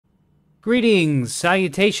Greetings,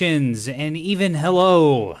 salutations, and even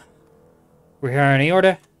hello. We're here on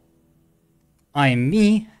Aorta. I am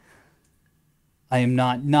me. I am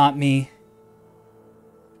not me.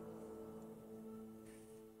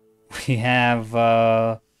 We have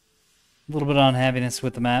a little bit of unhappiness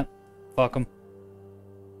with the map. Fuck 'em.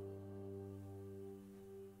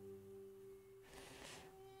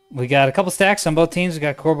 We got a couple stacks on both teams. We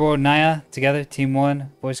got Corbo and Naya together, team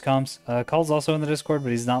 1, voice comms. Call's also in the Discord,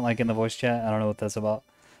 but he's not like in the voice chat. I don't know what that's about.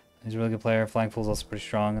 He's a really good player. Flying Fool's also pretty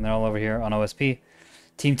strong, and they're all over here on OSP.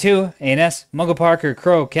 Team 2, ANS, Mungo Parker,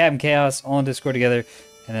 Crow, Captain Chaos, all in Discord together.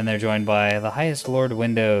 And then they're joined by the highest Lord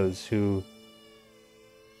Windows, who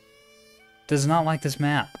does not like this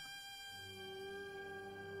map.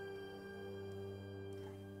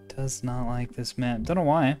 Does not like this map. Don't know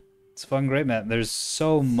why. It's a fucking great map. There's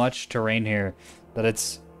so much terrain here that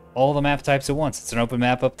it's all the map types at once. It's an open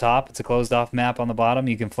map up top. It's a closed off map on the bottom.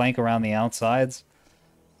 You can flank around the outsides.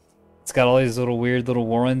 It's got all these little weird little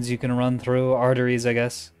warrens you can run through. Arteries, I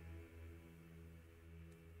guess.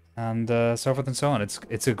 And so forth and so on.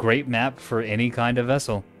 It's a great map for any kind of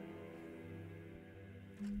vessel.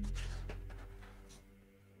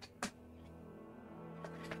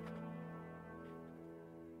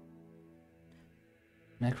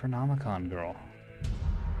 Necronomicon girl.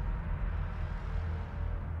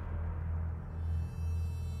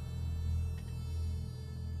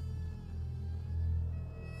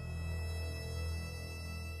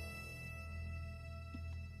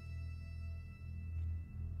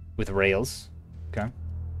 With rails. Okay.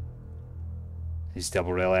 These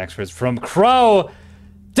double rail experts from Crow!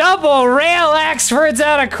 Double rail experts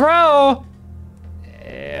out of Crow!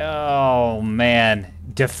 Oh, man.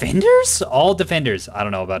 Defenders? All defenders. I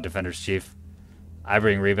don't know about defenders, Chief. I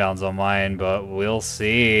bring rebounds on mine, but we'll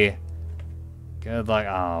see. Good luck.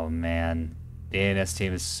 Oh, man. The ANS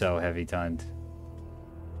team is so heavy-toned.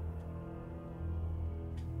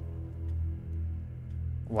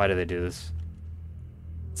 Why do they do this?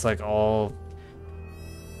 It's like all...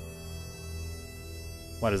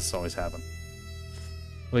 Why does this always happen?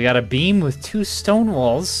 We got a beam with 2 stone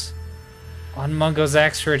walls. On Mungo's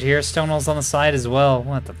expert here. Stonewall's on the side as well.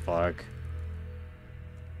 What the fuck?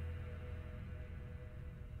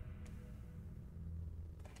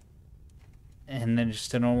 And then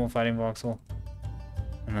just a normal fighting voxel.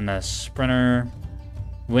 And then a sprinter.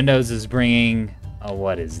 Windows is bringing... Oh,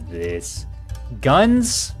 what is this?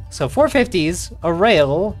 Guns? So 450s, a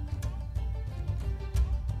rail,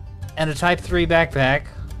 and a Type 3 backpack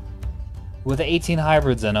with 18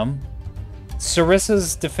 hybrids in them.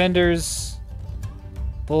 Sarissa's defenders...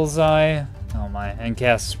 Bullseye. Oh my. And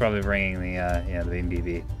Cass is probably bringing the Beam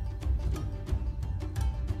BB.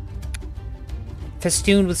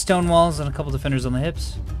 Festooned with stone walls and a couple defenders on the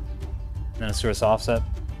hips. And then a Sarissa offset.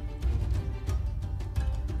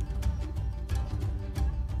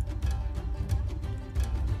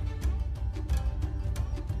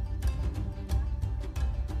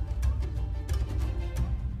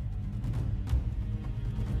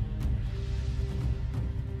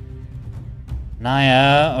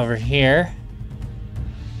 Naya over here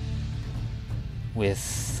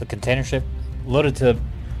with the container ship loaded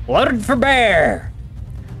for bear.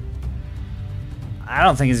 I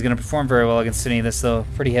don't think he's going to perform very well against any of this, though.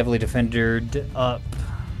 Pretty heavily defended up.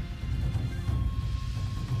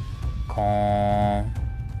 Calm.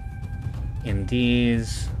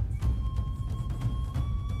 MDs.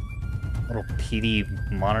 Little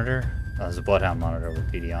PD monitor. Oh, there's a Bloodhound monitor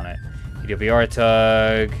with PD on it. EWR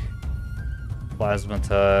tug. Plasma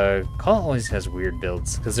tug. Call always has weird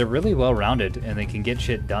builds because they're really well rounded and they can get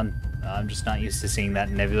shit done. I'm just not used to seeing that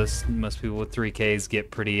in Nebulous. Most people with 3Ks get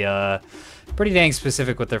pretty dang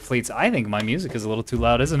specific with their fleets. I think my music is a little too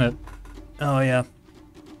loud, isn't it? Oh yeah.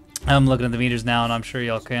 I'm looking at the meters now and I'm sure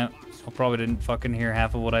y'all can't. Y'all probably didn't fucking hear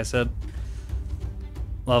half of what I said.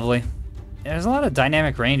 Lovely. There's a lot of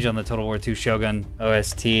dynamic range on the Total War II Shogun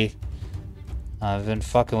OST. I've been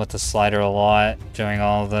fucking with the slider a lot during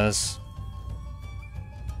all of this.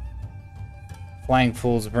 Flying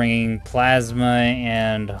Fool's bringing plasma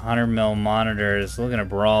and 100mm monitors. Looking to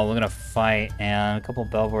brawl, looking to fight, and a couple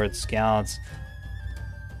bellboard scouts.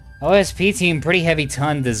 OSP team pretty heavy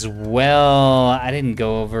toned as well. I didn't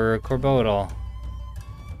go over Corbeau at all.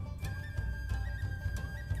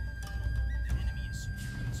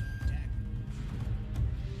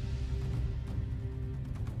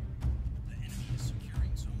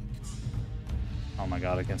 Oh my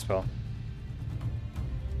god, I can't spell.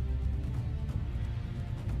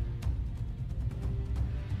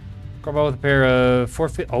 Corbeau with a pair of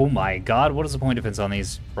 450. Oh my god, what is the point defense on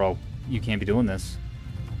these? Bro, you can't be doing this.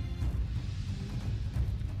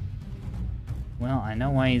 Well, I know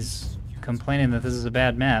why he's complaining that this is a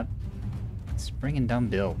bad map. He's bringing dumb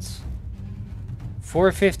builds.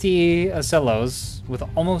 450 Acellos with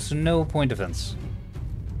almost no point defense.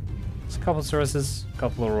 Just a couple Sources, a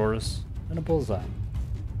couple Auroras, and a Bullseye.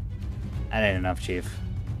 That ain't enough, Chief.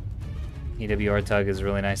 EWR Tug is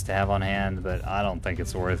really nice to have on hand, but I don't think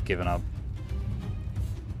it's worth giving up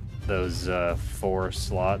those 4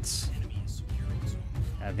 slots.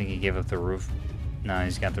 I think he gave up the roof. No,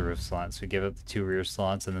 he's got the roof slot, so he gave up the 2 rear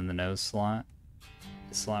slots and then the nose slot.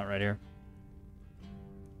 This slot right here.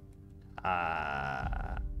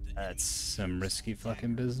 That's some risky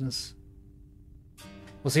fucking business.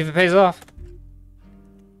 We'll see if it pays off.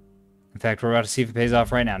 In fact, we're about to see if it pays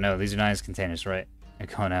off right now. No, these are not his containers, right? They're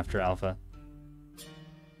going after Alpha.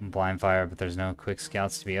 Blind fire, but there's no quick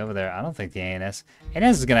scouts to be over there. I don't think the ANS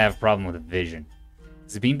is going to have a problem with vision.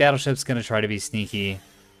 The beam battleship's going to try to be sneaky.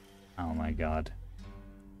 Oh my god.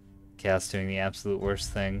 Chaos doing the absolute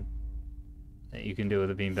worst thing that you can do with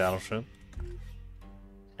a beam battleship.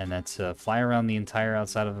 And that's fly around the entire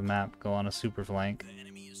outside of the map, go on a super flank.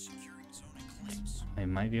 They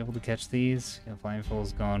might be able to catch these. Yeah,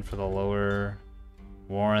 Flyingful's going for the lower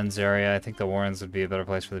Warrens area. I think the Warrens would be a better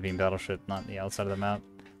place for the beam battleship, not the outside of the map.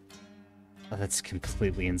 Oh, that's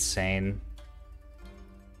completely insane.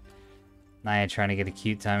 Naya trying to get a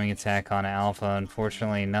cute timing attack on Alpha.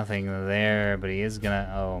 Unfortunately, nothing there, but he is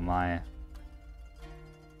gonna... Oh my.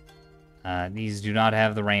 These do not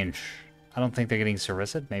have the range. I don't think they're getting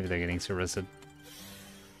Sarissed. Maybe they're getting Sarissed.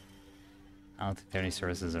 I don't think there are any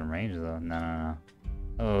Sarisses in range, though. No.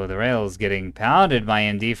 Oh, the rail is getting pounded by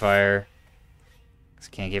MD fire.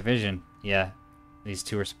 Just can't get vision. Yeah, these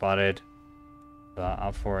 2 are spotted.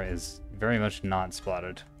 Op 4 is very much not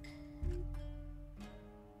spotted.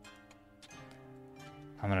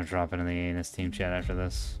 I'm gonna drop into the ANS team chat after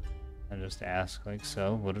this and just ask, like,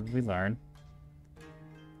 so, what did we learn?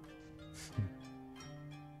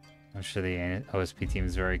 I'm sure the OSP team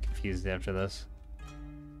is very confused after this.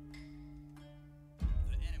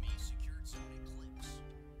 The enemy secured zone eclipse.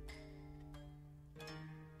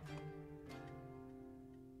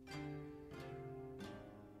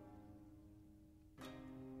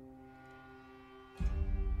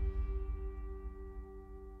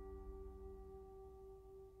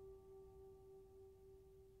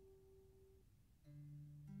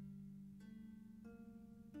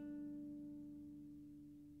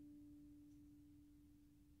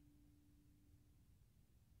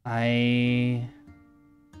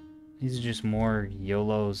 These are just more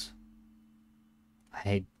YOLOs. I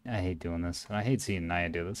hate doing this. And I hate seeing Naya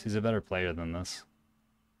do this. He's a better player than this.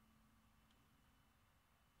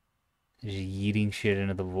 Just yeeting shit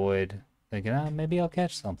into the void. Thinking, oh, maybe I'll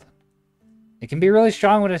catch something. It can be really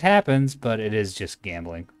strong when it happens, but it is just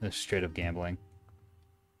gambling. It's straight up gambling.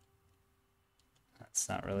 That's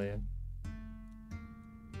not really it.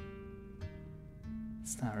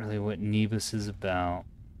 It's not really what Nebulous is about.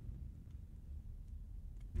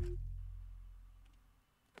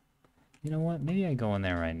 You know what? Maybe I go in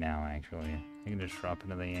there right now, actually. I can just drop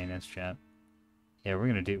into the ANS chat. Yeah, we're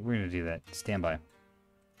gonna do that. Stand by.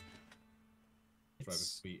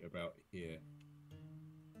 Private tweet about here.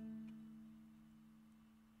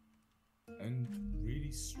 And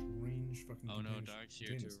really strange fucking Oh no, containers- Dark's here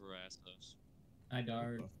to containers. harass us. Hi,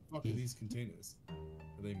 Dark. What the fuck are these containers?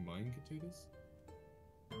 Are they mine containers?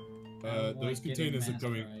 I don't Those like getting containers are mass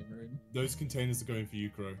going. drivered. Those containers are going for you,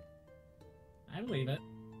 Crow. I believe it.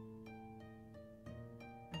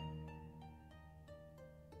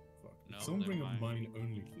 Fuck. No, Someone they're bring a mine. mine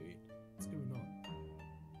only fleet. What's going on?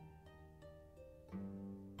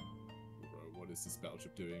 Bro, what is this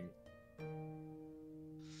battleship doing?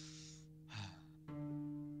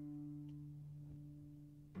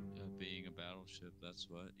 Being a battleship, that's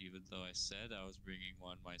what. Even though I said I was bringing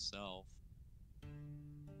one myself.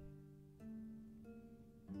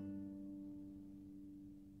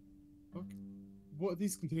 Fuck. What are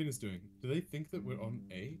these containers doing? Do they think that we're on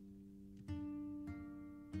A?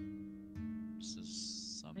 This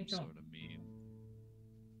is some Hey, sort Tom. of meme.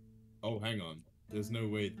 Oh, hang on. There's no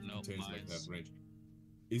way the No, containers like mines. have range.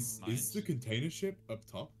 Is Mines. the container ship up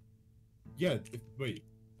top? Yeah. Wait.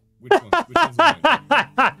 Which ones? Which ones are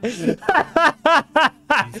mine? These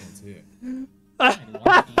ones here.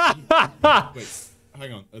 Wait.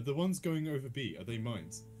 Hang on. Are the ones going over B? Are they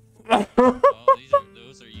mines? Oh,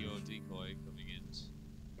 those are UO decoy coming in.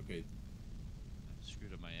 Okay. I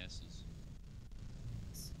screwed up my S's.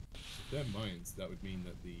 If they're mines, that would mean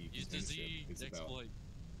that the Use the container ship Z is about. exploit.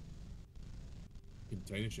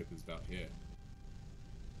 Container ship is about here.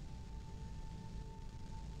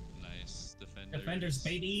 Nice defenders. Defenders,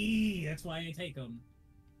 baby! That's why I take them.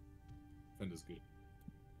 Defender's good.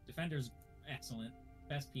 Defender's excellent.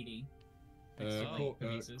 Best PD. Cool,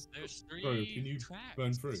 Pieces. There's 3 bro, can you tracks.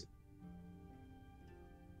 burn through?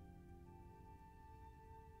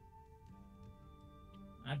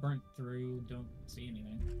 I burnt through. Don't see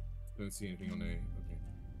anything. Don't see anything on A. Okay.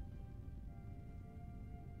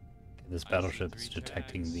 This I see battleship is 3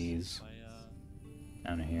 detecting tracks these by,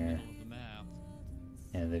 down here. middle of the map.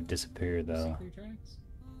 Yeah, they've disappeared You see though. 3 tracks?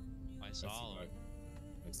 I saw them.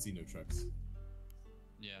 I see no tracks.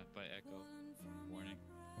 Yeah, by Echo. Warning.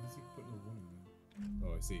 Why is he putting a 1 in there?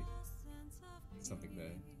 Oh, I see. Something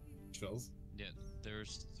there. Shells? Yeah,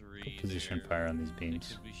 there's 3 Put position there. fire on these They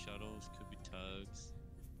beams. could be shuttles, could be tugs.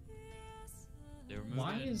 They're moving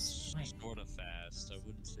Why is my- sort of fast. I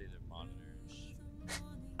wouldn't say they're monitors.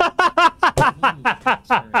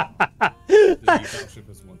 The battleship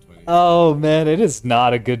has 120. Oh man, it is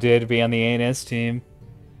not a good day to be on the ANS team.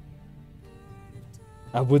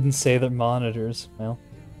 I wouldn't say they're monitors. Well,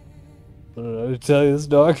 I don't know to tell you this,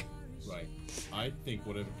 dog. Right. I think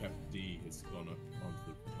whatever kept D has gone up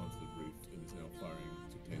onto the roof and is now firing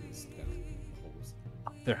containers down the holes.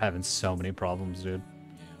 They're having so many problems, dude.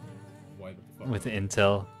 Why the fuck? With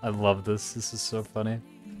intel. I love this. This is so funny.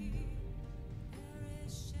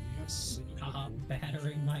 Stop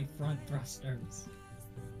battering my front thrusters.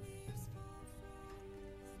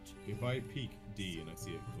 If I peek D and I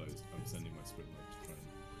see it closed, I'm sending my sprint light to try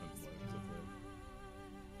and fly it up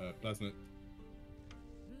there. Plasma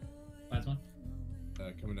Last one.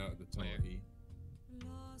 coming out of the tunnel Where? E.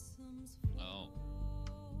 Oh.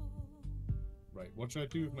 Right, what should I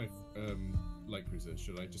do with my light cruiser?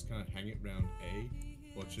 Should I just kind of hang it round A,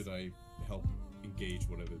 or should I help engage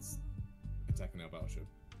whatever's attacking our battleship?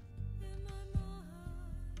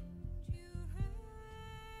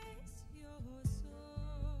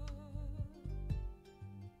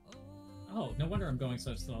 Oh, no wonder I'm going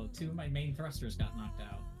so slow. 2 of my main thrusters got knocked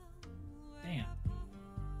out. Damn. I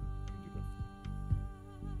can do both.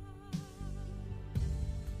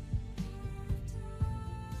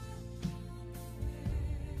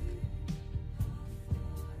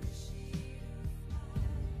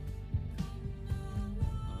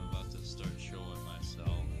 I'm about to start showing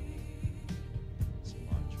myself some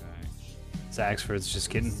on tracks. Zaxford's just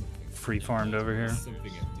getting free farmed over here.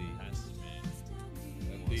 Something at D. Past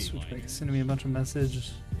me. At D. Switchback is sending me a bunch of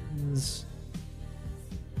messages.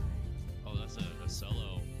 Oh, that's a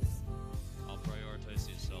cello. I'll prioritize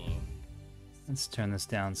the cello. Let's turn this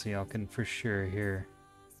down so y'all can for sure hear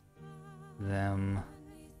them.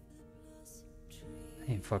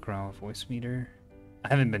 I ain't fuck around with voice meter. I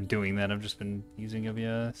haven't been doing that, I've just been using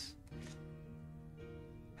OBS.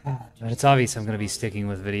 But it's obvious I'm gonna be sticking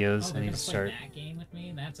with videos. Oh, I they're need gonna to play start that game with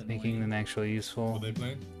me? That's making annoying. them actually useful. What are they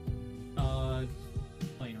playing?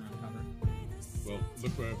 Playing around cover. Well,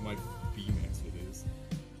 look where my beam exit is.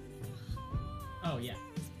 Oh, yeah.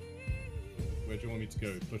 Where do you want me to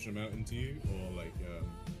go? Push them out into you, or like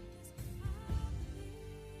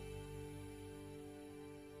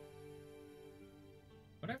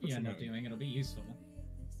Whatever Push you end them up out. doing, it'll be useful.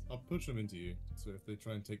 I'll push them into you. So if they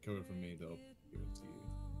try and take cover from me, they'll give it to you.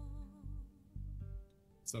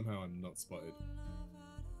 Somehow I'm not spotted.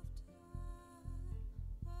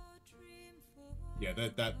 Yeah,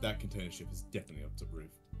 that container ship is definitely up to the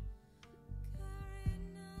roof.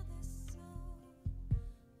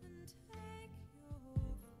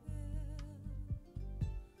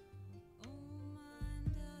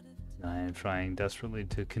 I am trying desperately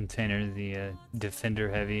to container the defender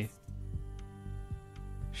heavy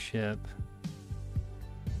ship.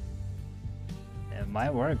 It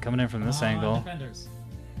might work coming in from this angle. Defenders.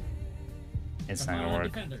 It's Come not gonna on,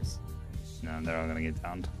 work. Defenders. No, they're all gonna get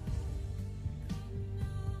downed.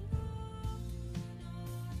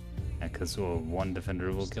 Yeah, because one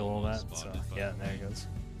defender will kill all that. So yeah, there it goes.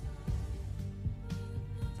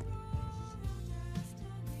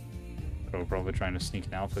 But we're probably trying to sneak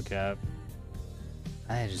an alpha cap.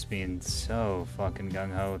 I just being so fucking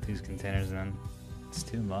gung ho with these containers, man. It's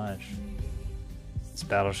too much. This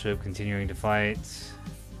battleship continuing to fight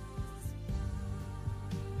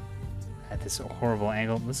at this horrible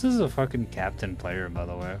angle. This is a fucking captain player, by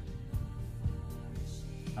the way.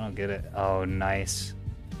 I don't get it. Oh, nice.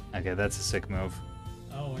 Okay, that's a sick move.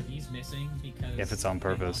 Oh, are these missing because If it's on they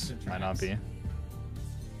lost purpose, their might not tracks? be.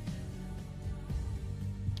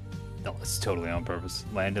 No, it's totally on purpose.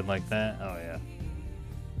 Landed like that? Oh, yeah.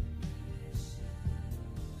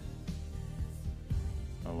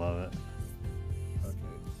 I love it. Okay,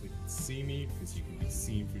 they can see me because you can be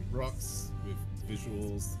seen through rocks with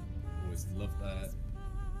visuals. Always love that.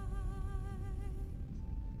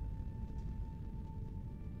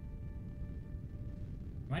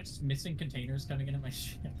 Am I I just missing containers coming into my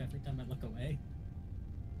ship every time I look away?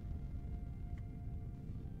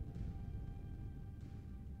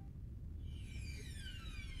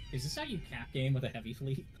 Is this how you cap game with a heavy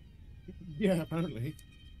fleet? Yeah, apparently.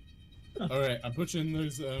 Alright, I'm pushing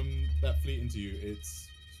those that fleet into you. It's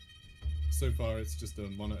so far it's just a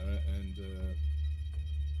monitor and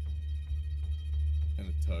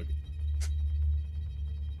a tug.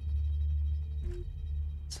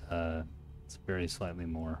 It's very slightly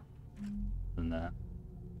more than that.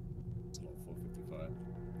 It's not 455.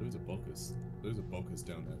 Those are bulkers. Those are bulkers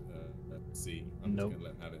down at sea. I'm Nope. just gonna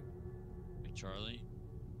let them have it. Hey, Charlie.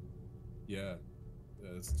 Yeah.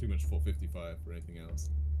 It's too much 455 for anything else.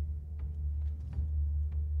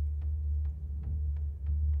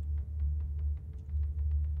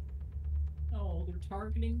 Oh, they're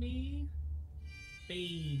targeting me?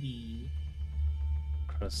 Baby.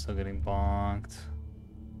 Crow's still getting bonked.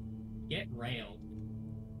 Get railed.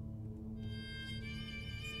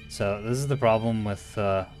 So this is the problem with,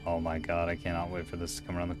 oh my god, I cannot wait for this to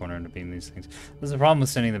come around the corner and to beam these things. This is the problem with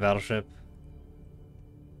sending the battleship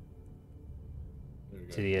There we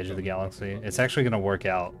go. to the edge of the galaxy. Lovely. It's actually going to work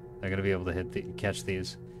out. They're going to be able to catch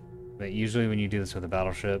these. But usually when you do this with a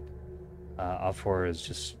battleship, offshore is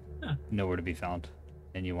just nowhere to be found.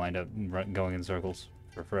 And you wind up going in circles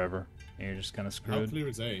for forever. And you're just kind of How screwed. clear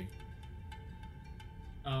is A?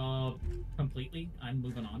 Completely. I'm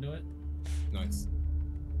moving on to it. Nice.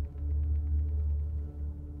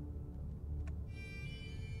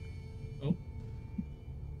 Oh,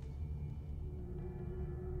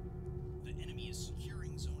 The enemy is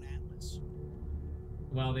securing Zone Atlas.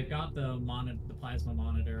 well, they've got the plasma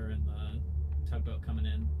monitor and the tugboat coming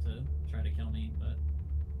in to try to kill me,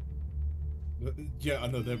 but Yeah, I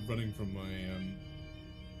know they're running from my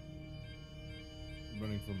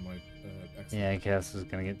X. Yeah, Cass is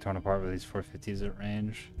going to get torn apart with these 450s at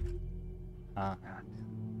range. God.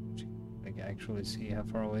 I can actually see how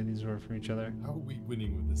far away these were from each other. How are we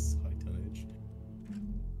winning with this high tonnage?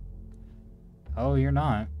 Oh, you're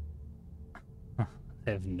not. I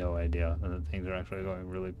have no idea that things are actually going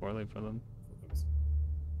really poorly for them.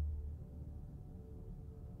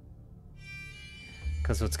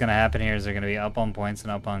 Because what's going to happen here is they're going to be up on points and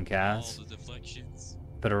up on All Cass. the deflections.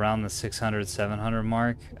 But around the 600, 700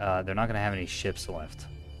 mark, they're not going to have any ships left.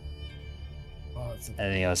 Oh, it's And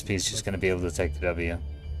the OSP is just going to be able to take the W.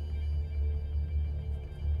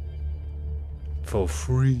 For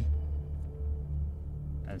free.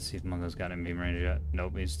 Let's see if Mungo's got him beam range yet.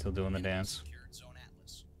 Nope, he's still doing the Enemy has dance. secured Zone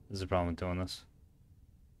Atlas. There's a problem with doing this.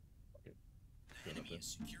 The enemy is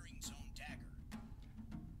securing Zone Dagger.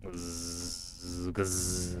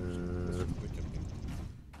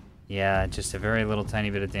 Yeah, just a very little tiny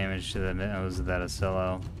bit of damage to the nose of that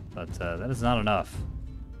Ocello, but that is not enough.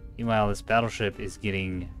 Meanwhile, this battleship is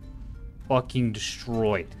getting fucking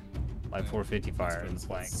destroyed by 450 fire in the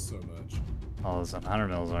flank. So much. All those 100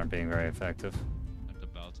 mils aren't being very effective. Like the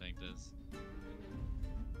bow tank does.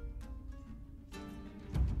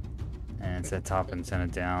 And it's that top antenna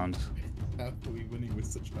downed. How are we winning with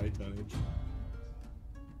such high tonnage?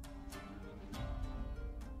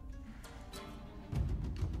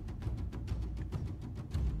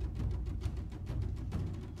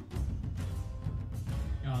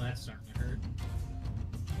 oh, that's starting to hurt.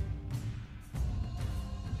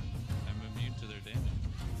 I'm immune to their damage.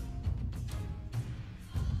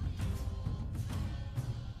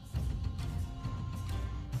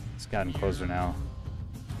 It's gotten closer now.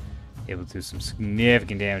 Able to do some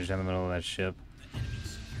significant damage down the middle of that ship. The enemy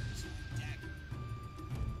secured Zone Dagger.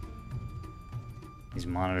 These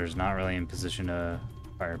monitors not really in position to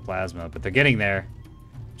fire plasma, but they're getting there.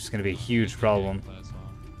 It's going to be a huge problem. Plasma.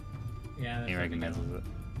 Yeah, that's He what they recommends got it.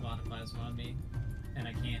 a lot of plasma on me, and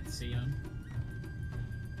I can't see them.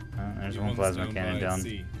 There's The one ones plasma down cannon by down.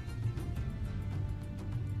 C.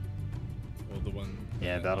 Or the one.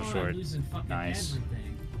 Yeah, battle Oh, short. I'm losing fucking Nice. everything.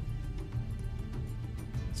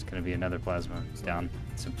 It's going to be another plasma down.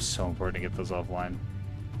 It's so important to get those offline.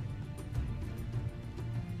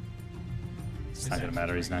 It's not going to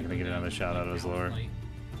matter. He's not going to get another shot out of his lower.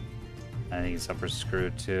 I think his upper's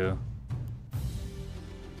screwed too.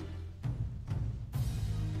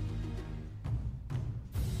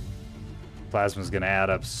 Plasma's going to add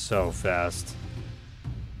up so fast.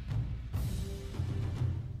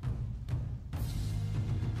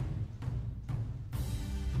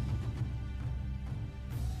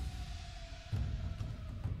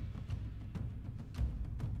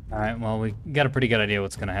 Alright, well, we got a pretty good idea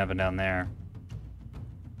what's going to happen down there.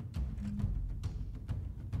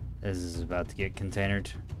 This is about to get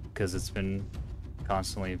containered because it's been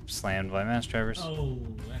constantly slammed by mass drivers. Oh,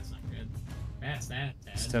 that's not good. That's that,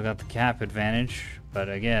 Dad. Still got the cap advantage, but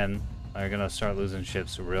again, they're gonna start losing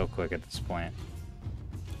ships real quick at this point.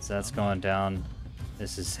 So that's going down.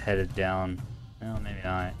 This is headed down. Well, maybe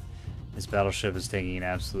not. This battleship is taking an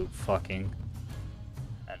absolute fucking,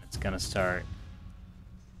 and it's gonna start.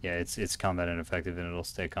 Yeah, it's combat ineffective, and it'll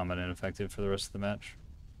stay combat ineffective for the rest of the match.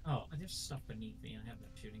 Oh, there's stuff beneath me. I haven't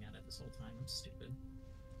been shooting at it this whole time. I'm stupid.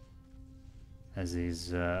 As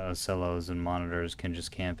these Ocellos and monitors can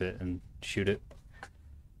just camp it and shoot it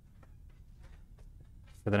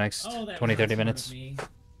for the next 20-30 minutes. They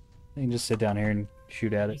can just sit down here and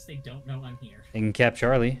shoot at At it. least they don't know I'm here. They can cap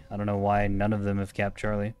Charlie. I don't know why none of them have capped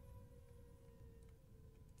Charlie.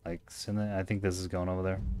 Like, I think this is going over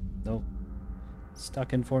there. Nope.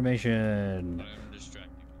 Stuck in formation. I'm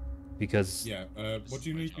distracting. Because Yeah, what do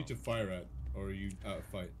you need me to fire at? Or are you out of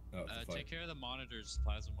fight? Out of the fight. Take care of the monitors,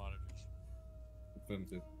 plasma monitors.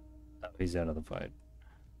 Affirmative. oh, he's out of the fight.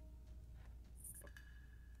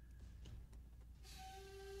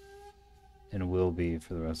 And will be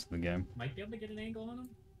for the rest of the game. Might be able to get an angle on him.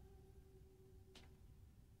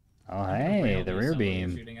 Oh, hey, the rear Somebody you're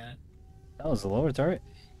beam. shooting at. That was the lower turret.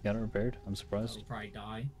 Got it repaired. I'm surprised. They'll probably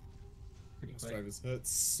die. Pretty Those quick. drivers hurt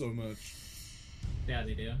so much. Yeah,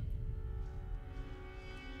 they do.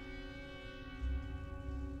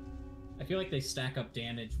 I feel like they stack up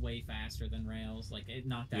damage way faster than rails. Like, it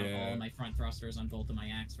knocked out all Yeah. of my front thrusters on both of my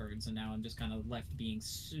Axfords, and now I'm just kind of left being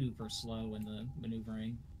super slow in the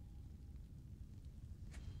maneuvering.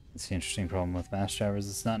 It's the interesting problem with mass drivers.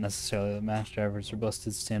 It's not necessarily that mass drivers are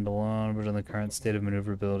busted standalone, but in the current state of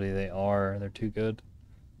maneuverability, they are. They're too good.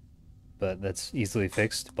 But that's easily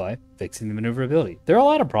fixed by fixing the maneuverability. There are a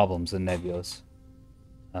lot of problems in Nebulous.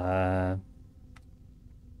 That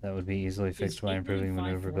would be easily fixed by improving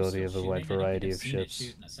maneuverability of a wide variety of ships.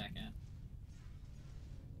 Shoot in a second.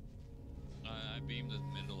 I beamed the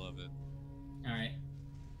middle of it. All right.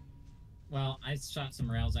 Well, I shot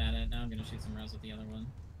some rails at it. Now I'm gonna shoot some rails at the other one.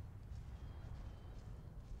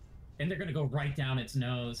 And they're gonna go right down its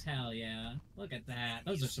nose. Hell yeah! Look at that.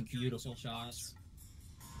 Those are some beautiful shots.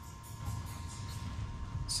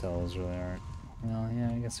 Cells really aren't. Well, yeah,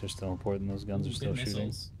 I guess they're still important. Those guns are Ooh, still good shooting.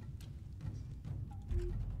 missiles.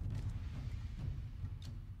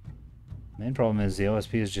 Main problem is the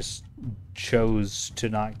OSPs just chose to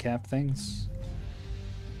not cap things.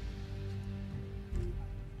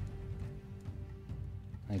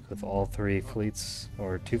 Like with all three fleets,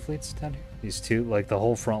 or two fleets down here. These two, like the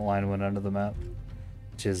whole front line went under the map,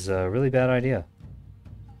 which is a really bad idea.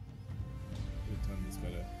 Your time is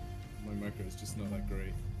better. My micro is just not that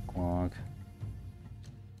great. Clonk.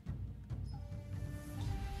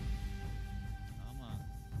 Come on.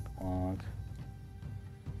 Clonk.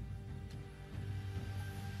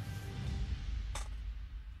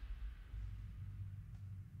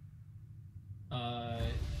 Uh,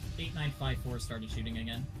 8954 started shooting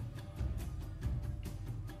again.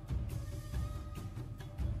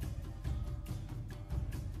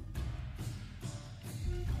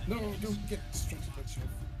 No, don't get distracted by Chef.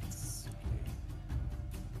 It's okay.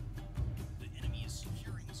 The enemy is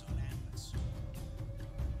securing Zone Atlas.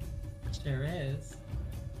 There is.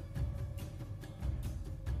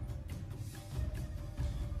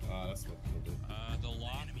 Ah, that's what killed it. The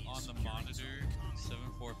lock on the monitor,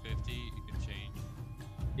 7450, you can change.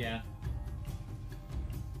 Yeah.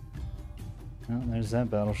 Oh, there's that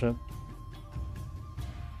battleship.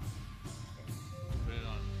 Put it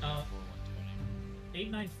on 4120.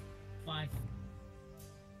 895.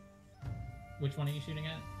 Which one are you shooting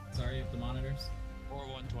at? Sorry, of the monitors.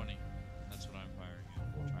 4120. That's what I'm firing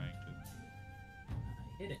at. Trying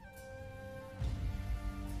to. Hit it.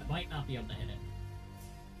 I might not be able to hit it.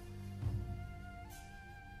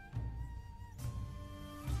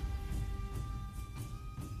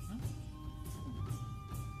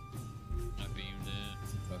 I beamed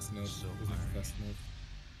it. Fast enough. So Was it hard. fast enough?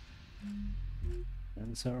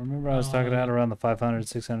 And so remember I was talking about around the 500,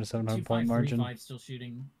 600, 700 point margin? 2535 still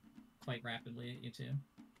shooting quite rapidly at you two.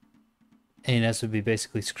 ANS would be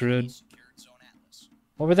basically screwed. Secured Zone Atlas.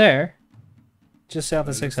 Over there, just south of It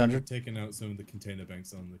looks like 600. they've taken out some of the container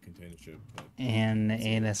banks on the container ship. But And That's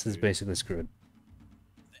ANS is good. basically screwed.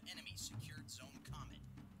 The enemy secured Zone Comet.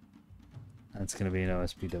 That's going to be an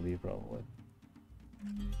OSPW probably.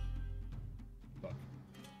 fuck.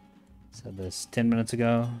 Said this 10 minutes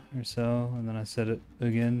ago or so, and then I said it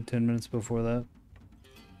again 10 minutes before that.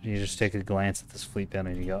 You just take a glance at this fleet pen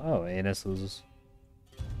and you go, oh, ANS loses.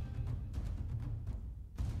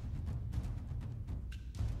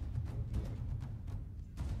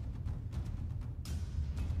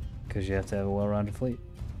 Because you have to have a well-rounded fleet.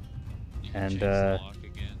 You can And, change the lock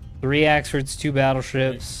again. 3 Axfords, 2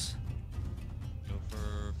 battleships.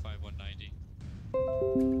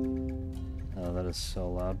 is so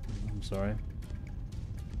loud. I'm sorry.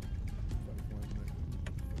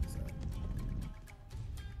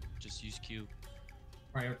 Just use Q.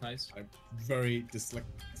 Prioritize. I'm very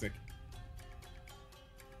dyslexic.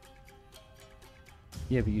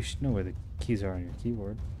 Yeah, but you should know where the keys are on your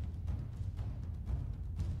keyboard.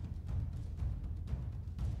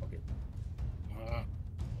 Okay.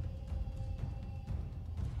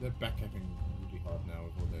 They're backcapping really hard now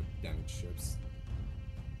with all their damaged ships.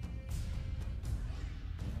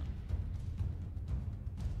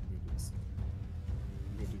 I'm gonna do the same.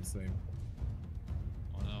 I'm gonna do the same.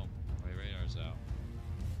 Oh no, my radar's out.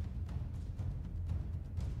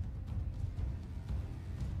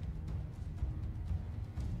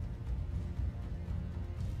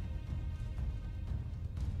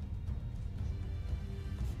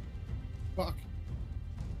 Fuck.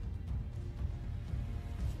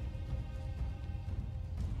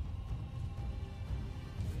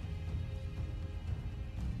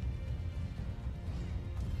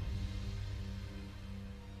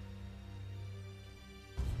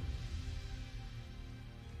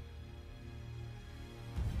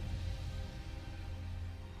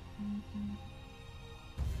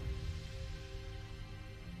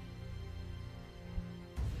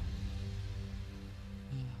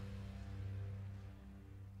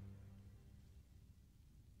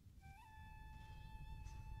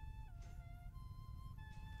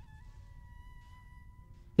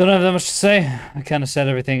 Don't have that much to say. I kind of said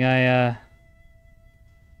everything I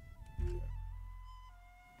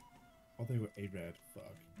Oh, they were A-Rad.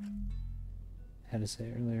 Fuck. had to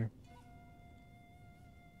say earlier.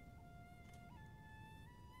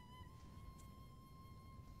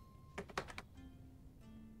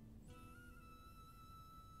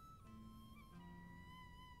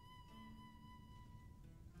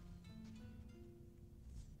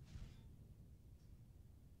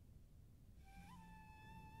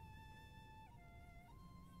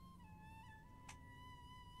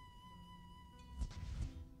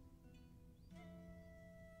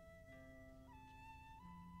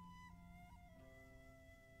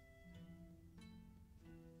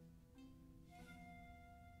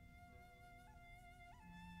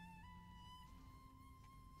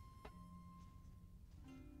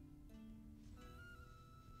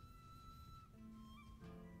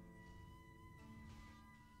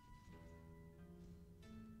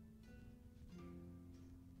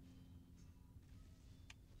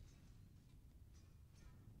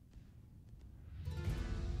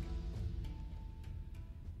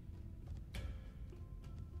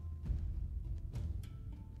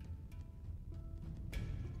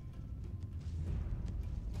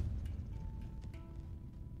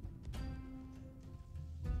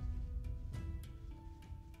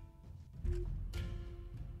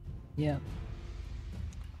 Yeah.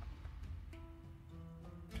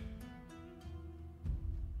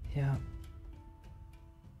 Yeah.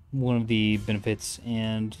 One of the benefits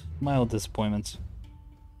and mild disappointments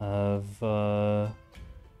of no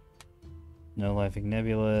lifing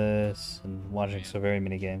Nebulous and watching Man. so very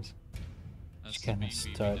many games. That's Just the kinda main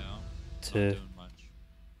BB start now. to Not doing much.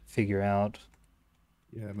 figure out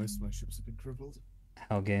Yeah, most of my ships have been crippled.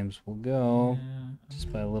 how games will go Yeah,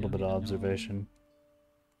 just by a little don't bit of even know. observation.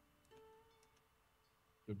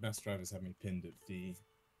 The mass drivers have me pinned at V.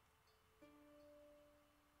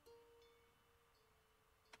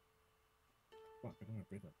 Fuck, I don't have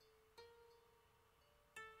radar.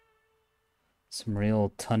 Some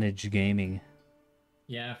real tonnage gaming.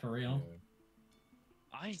 Yeah, for real. Yeah.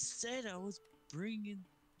 I said I was bringing.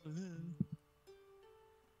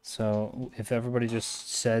 So if everybody just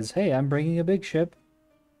says, "Hey, I'm bringing a big ship,"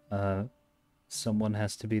 someone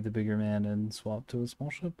has to be the bigger man and swap to a small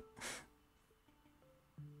ship.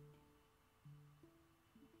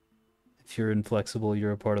 If you're inflexible,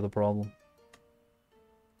 you're a part of the problem.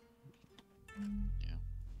 Yeah.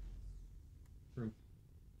 True.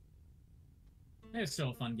 It's still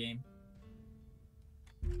a fun game.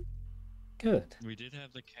 Good. We did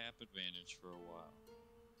have the cap advantage for a while,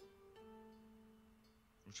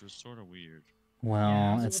 which was sort of weird. Well,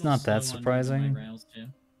 Yeah, I was a it's little not that slow on moving my surprising rails, too.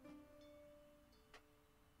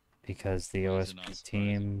 because the Why is it OSP not surprising?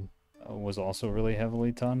 team was also really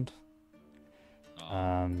heavily tunned.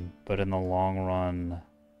 Oh, But in the long run,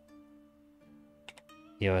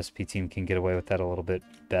 the OSP team can get away with that a little bit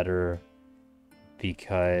better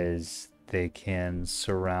because they can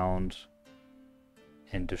surround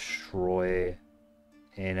and destroy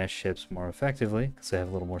ANS ships more effectively because they have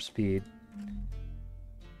a little more speed,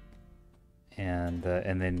 and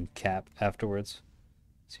then cap afterwards.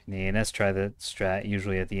 So in the ANS try that strat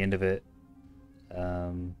usually at the end of it.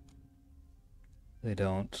 They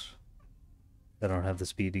don't They don't have the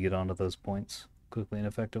speed to get onto those points quickly and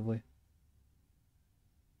effectively.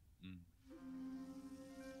 Mm.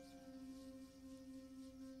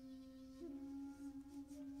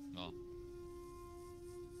 Well,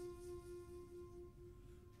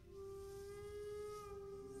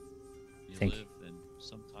 you Think- live and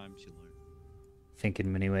sometimes you learn. I think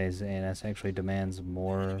in many ways ANS actually demands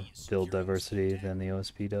more build diversity than the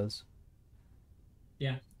OSP does.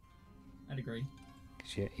 Yeah, I'd agree.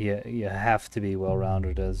 'Cause you have to be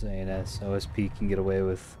well-rounded as ANS. OSP can get away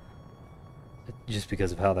with just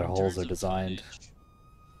because of how their In hulls terms are of designed. tonnage,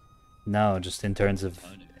 No, just in terms of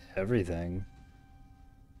tonnage, everything.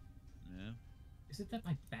 yeah. Is it that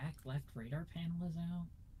my back left radar panel is out?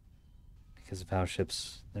 Because of how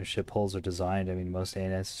their ship hulls are designed. I mean, most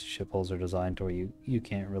ANS ship hulls are designed to where you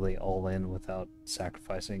can't really all in without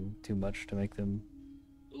sacrificing too much to make them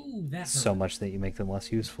Ooh, that hurt. so much that you make them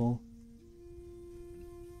less useful.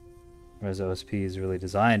 Whereas OSP is really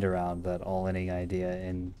designed around that all-inning idea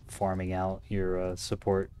and farming out your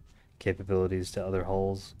support capabilities to other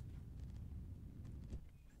hulls.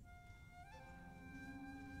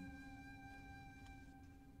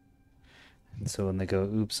 And so when they go,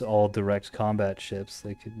 oops, all direct combat ships,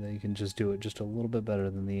 they can just do it just a little bit better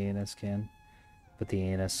than the ANS can. But the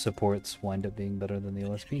ANS supports wind up being better than the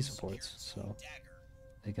OSP supports, so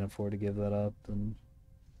they can afford to give that up and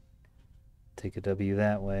take a W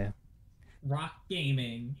that way. Rock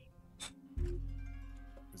Gaming.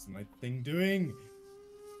 What's my thing doing?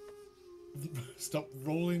 Stop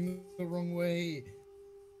rolling the wrong way.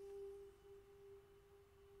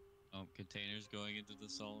 Oh, containers going into the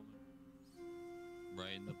Solomon.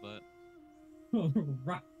 Right in the butt.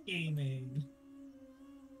 Rock Gaming.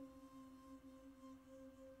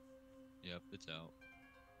 Yep, it's out.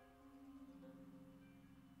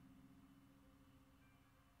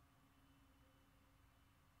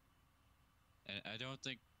 And I don't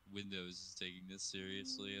think Windows is taking this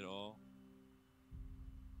seriously at all.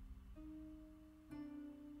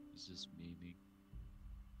 It's just memeing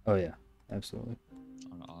Oh yeah, absolutely.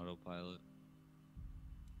 on autopilot.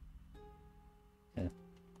 Yeah,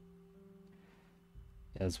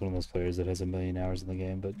 it's one of those players that has a million hours in the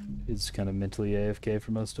game, but is kind of mentally AFK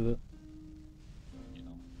for most of it. You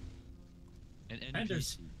know. And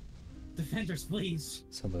Defenders. NPC. Defenders, please.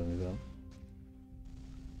 Something like that.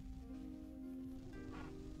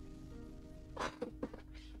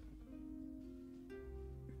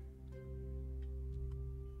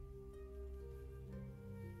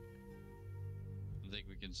 I think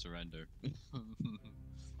we can surrender.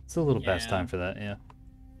 It's a little past Yeah. time for that, yeah.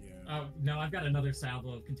 Yeah. Oh, no, I've got another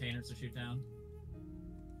salvo of containers to shoot down.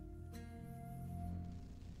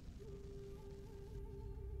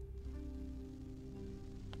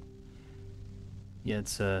 Yeah,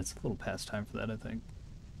 it's a little past time for that, I think.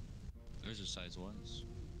 Those are size 1s.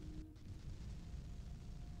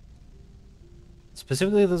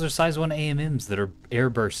 Specifically, those are size 1 AMMs that are air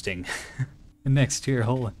bursting next to your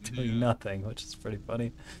hull and doing Yeah. nothing, which is pretty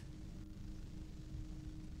funny.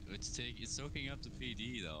 It's soaking up the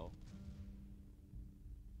PD though.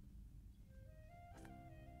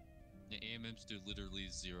 The AMMs do literally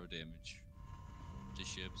 0 damage to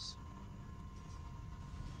ships.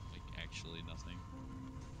 Like actually nothing.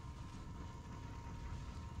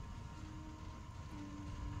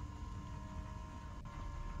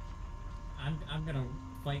 I'm gonna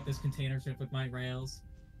fight this container ship with my rails.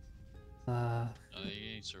 Uh, Oh,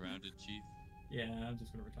 you ain't surrounded, Chief. Yeah, I'm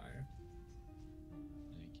just gonna retire.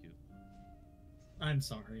 Thank you. I'm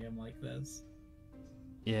sorry, I'm like this.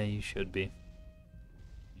 yeah, you should be.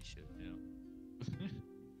 You should, yeah.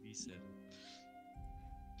 He said.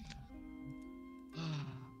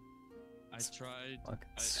 I tried. Fucking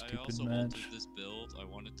I stupid also match. altered this build. I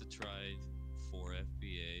wanted to try 4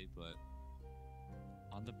 FPA, but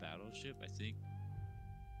on the battleship, I think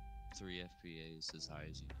 3 FPA is as high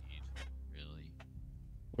as you need. Really.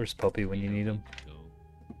 Where's Puppy when you need him?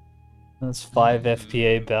 Go. That's 5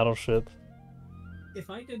 FPA battleship. If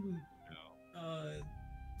I didn't No.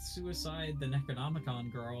 suicide the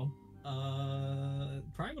Necronomicon girl,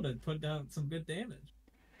 probably would have put out some good damage.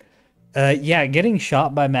 Yeah, getting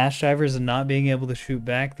shot by mass drivers and not being able to shoot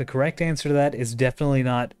back, the correct answer to that is definitely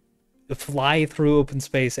not fly through open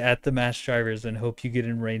space at the mass drivers and hope you get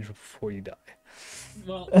in range before you die.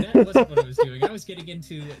 Well, that wasn't what I was doing. I was getting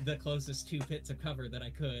into the closest 2 pits of cover that I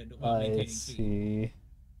could while I maintaining speed. see.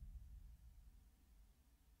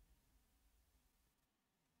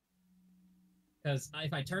 Because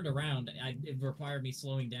if I turned around, it required me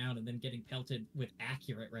slowing down and then getting pelted with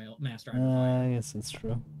accurate mass driver fire. I guess that's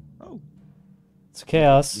true. Oh, It's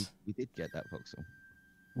chaos. we did get that voxel.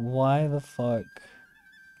 Why the fuck?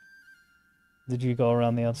 Did you go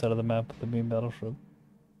around the outside of the map with the beam battleship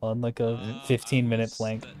on like a I 15-minute was-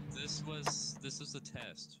 flank? This was a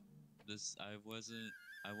test. I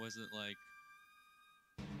wasn't like.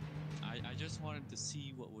 I just wanted to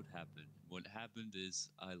see what would happen. What happened is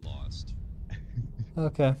I lost.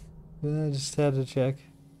 Okay, I just had to check.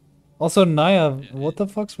 Also, Naya, Yeah, what the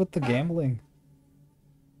fuck's with the gambling?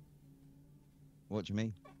 What do you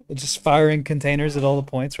mean? Just firing containers at all the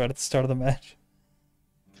points right at the start of the match.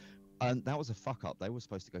 That was a fuck up. They were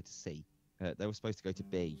supposed to go to C. They were supposed to go to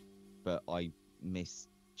B, but I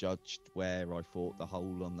misjudged where I thought the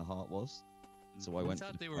hole on the heart was. So I went for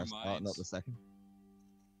thought the they were first part, not mines. the second.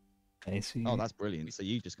 I see. Oh, that's brilliant. So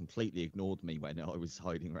you just completely ignored me when I was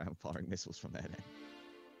hiding around firing missiles from there then.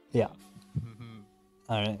 Yeah.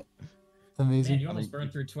 All right. Amazing. Man, you almost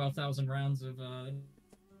burned through 12,000 rounds of.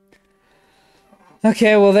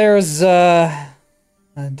 Okay, well there's a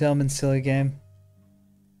dumb and silly game.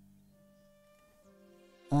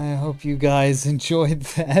 I hope you guys enjoyed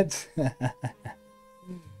that.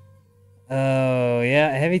 Oh yeah,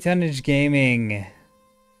 heavy tonnage gaming.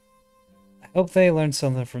 I hope they learned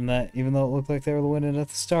something from that, even though it looked like they were winning at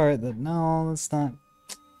the start. That no, that's not.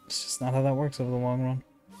 It's just not how that works over the long run.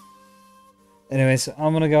 Anyways,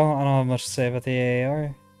 I'm gonna go. I don't have much to say about the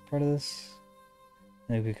AAR part of this.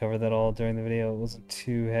 I think we covered that all during the video. It wasn't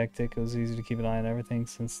too hectic. It was easy to keep an eye on everything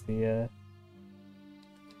since the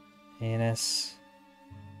ANS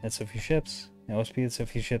had so few ships. The OSP had so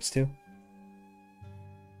few ships too.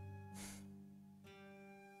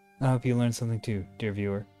 I hope you learned something too, dear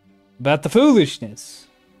viewer, about the foolishness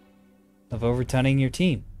of overturning your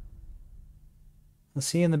team. I'll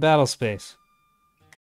see you in the battle space.